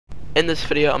In this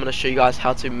video I'm going to show you guys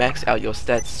how to max out your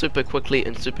stats super quickly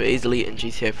and super easily in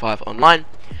GTA 5 Online.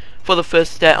 For the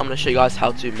first stat, I'm going to show you guys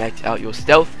how to max out your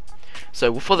stealth.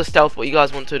 So for the stealth, what you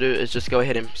guys want to do is just go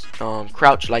ahead and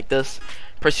crouch like this,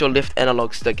 press your left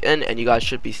analog stick in, and you guys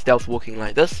should be stealth walking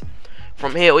like this.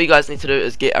 From here, all you guys need to do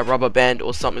is get a rubber band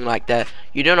or something like that.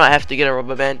 You do not have to get a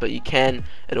rubber band, but you can.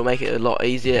 It'll make it a lot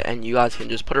easier, and you guys can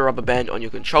just put a rubber band on your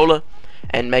controller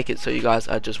and make it so you guys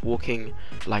are just walking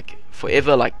like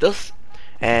forever like this,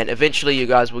 and eventually you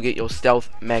guys will get your stealth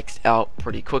maxed out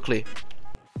pretty quickly.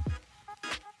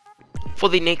 For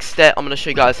the next stat, I'm going to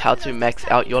show you guys how to max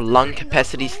out your lung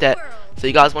capacity stat. So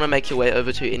you guys want to make your way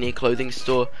over to any clothing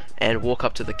store and walk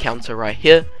up to the counter right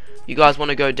here. You guys want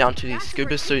to go down to the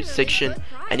scuba suit section,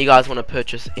 and you guys want to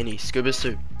purchase any scuba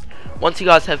suit. Once you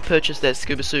guys have purchased that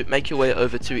scuba suit, make your way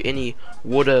over to any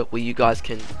water where you guys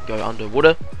can go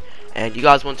underwater, and you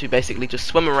guys want to basically just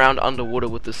swim around underwater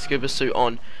with the scuba suit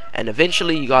on, and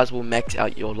eventually you guys will max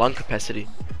out your lung capacity.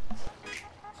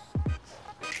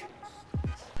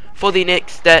 For the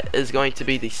next stat is going to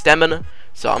be the stamina.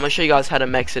 So I'm going to show you guys how to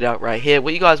max it out right here.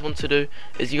 What you guys want to do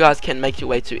is you guys can make your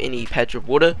way to any patch of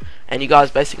water, and you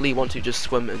guys basically want to just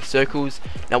swim in circles.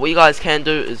 Now what you guys can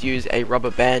do is use a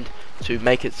rubber band to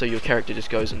make it so your character just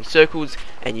goes in circles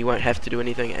and you won't have to do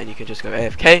anything, and you can just go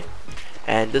AFK.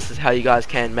 And this is how you guys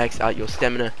can max out your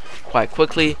stamina quite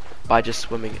quickly, by just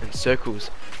swimming in circles.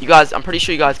 You guys, I'm pretty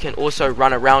sure you guys can also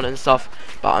run around and stuff,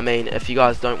 but I mean, if you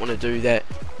guys don't want to do that,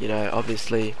 you know,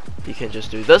 obviously you can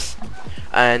just do this.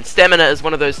 And stamina is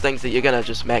one of those things that you're gonna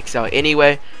just max out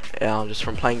anyway, just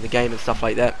from playing the game and stuff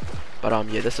like that. But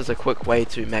yeah, this is a quick way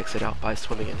to max it out by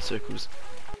swimming in circles.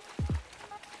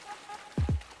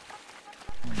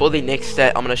 For the next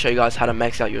stat, I'm going to show you guys how to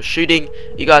max out your shooting.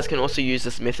 You guys can also use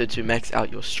this method to max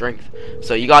out your strength.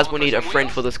 So you guys will need a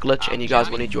friend for this glitch, and you guys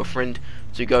will need your friend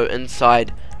to go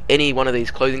inside any one of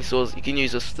these clothing stores. You can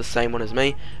use the same one as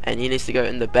me, and he needs to go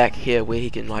in the back here where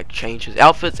he can like change his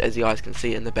outfits, as you guys can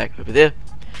see in the back over there.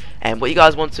 And what you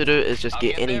guys want to do is just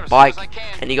get any bike,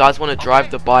 and you guys want to drive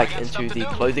the bike into the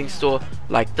clothing store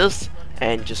like this,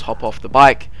 and just hop off the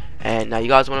bike. And now you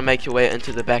guys want to make your way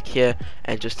into the back here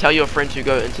and just tell your friend to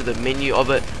go into the menu of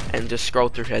it and just scroll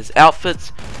through his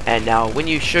outfits. And now when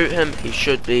you shoot him, he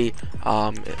should be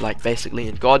like basically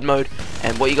in God mode.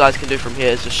 And what you guys can do from here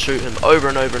is just shoot him over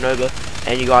and over and over,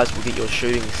 and you guys will get your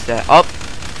shooting stat up.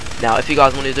 Now if you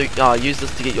guys want to do use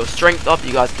this to get your strength up,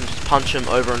 you guys can just punch him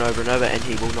over and over and over and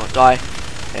he will not die.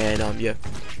 And yeah,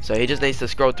 so he just needs to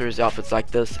scroll through his outfits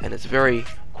like this, and it's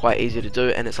quite easy to do,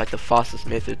 and it's like the fastest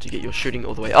method to get your shooting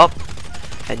all the way up.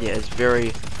 And yeah, it's very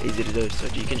easy to do, so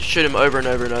you can just shoot him over and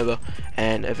over and over,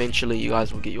 and eventually you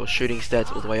guys will get your shooting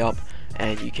stats all the way up.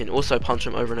 And you can also punch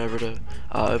him over and over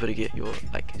to get your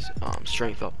like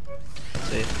strength up.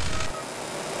 So yeah.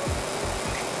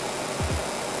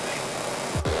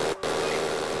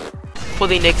 For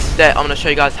the next stat, I'm going to show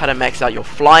you guys how to max out your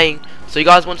flying. So you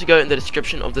guys want to go in the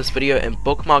description of this video and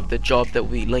bookmark the job that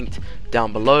we linked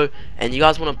down below, and you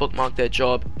guys want to bookmark that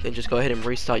job, then just go ahead and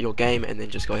restart your game, and then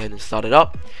just go ahead and start it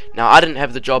up. Now I didn't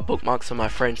have the job bookmarked, so my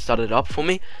friend started it up for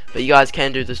me, but you guys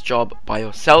can do this job by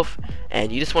yourself,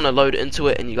 and you just want to load into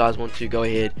it, and you guys want to go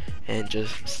ahead and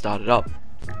just start it up.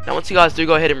 Now once you guys do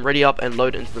go ahead and ready up and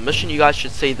load into the mission, you guys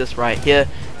should see this right here,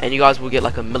 and you guys will get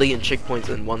like 1,000,000 checkpoints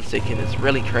in 1 second. It's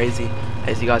really crazy,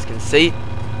 as you guys can see.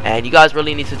 And you guys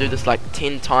really need to do this like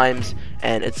 10 times,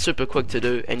 and it's super quick to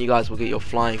do, and you guys will get your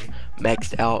flying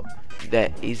maxed out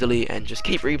that easily, and just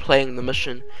keep replaying the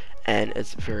mission, and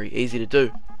it's very easy to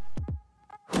do.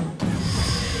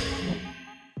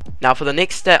 Now for the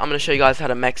next stat, I'm going to show you guys how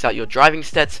to max out your driving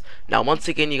stats. Now once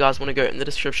again, you guys want to go in the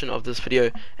description of this video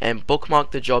and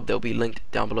bookmark the job that will be linked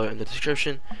down below in the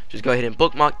description. Just go ahead and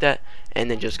bookmark that,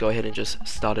 and then just go ahead and just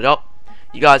start it up.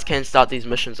 You guys can start these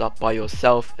missions up by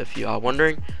yourself if you are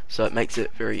wondering, so it makes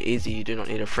it very easy. You do not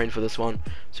need a friend for this one.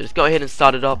 So just go ahead and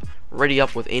start it up, ready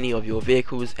up with any of your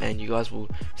vehicles, and you guys will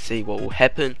see what will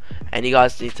happen. And you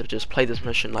guys need to just play this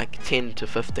mission like 10 to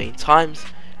 15 times,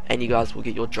 and you guys will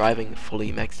get your driving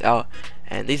fully maxed out.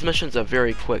 And these missions are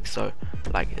very quick, so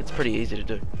like it's pretty easy to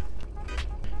do.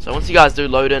 So once you guys do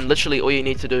load in, literally all you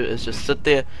need to do is just sit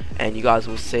there, and you guys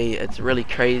will see it's really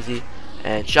crazy.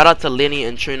 And shout out to Lenny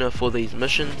and Tuna for these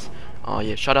missions.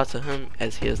 Yeah, shout out to him,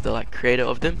 as he is the like creator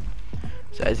of them.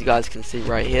 So as you guys can see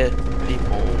right here,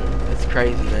 it's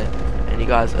crazy, man. And you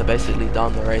guys are basically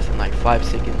done the race in like 5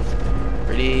 seconds.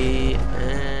 Ready,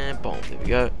 and boom, there we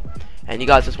go. And you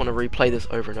guys just want to replay this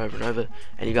over and over and over,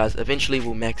 and you guys eventually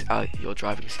will max out your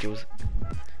driving skills.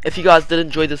 if you guys did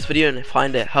enjoy this video and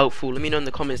find it helpful, let me know in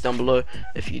the comments down below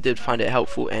if you did find it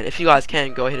helpful. And if you guys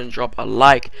can, go ahead and drop a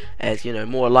like, as you know,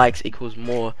 more likes equals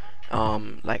more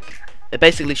like, it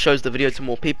basically shows the video to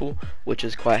more people, which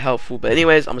is quite helpful. But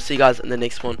anyways, I'm gonna see you guys in the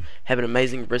next one. Have an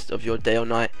amazing rest of your day or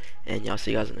night, and y'all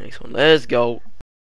see you guys in the next one. Let's go.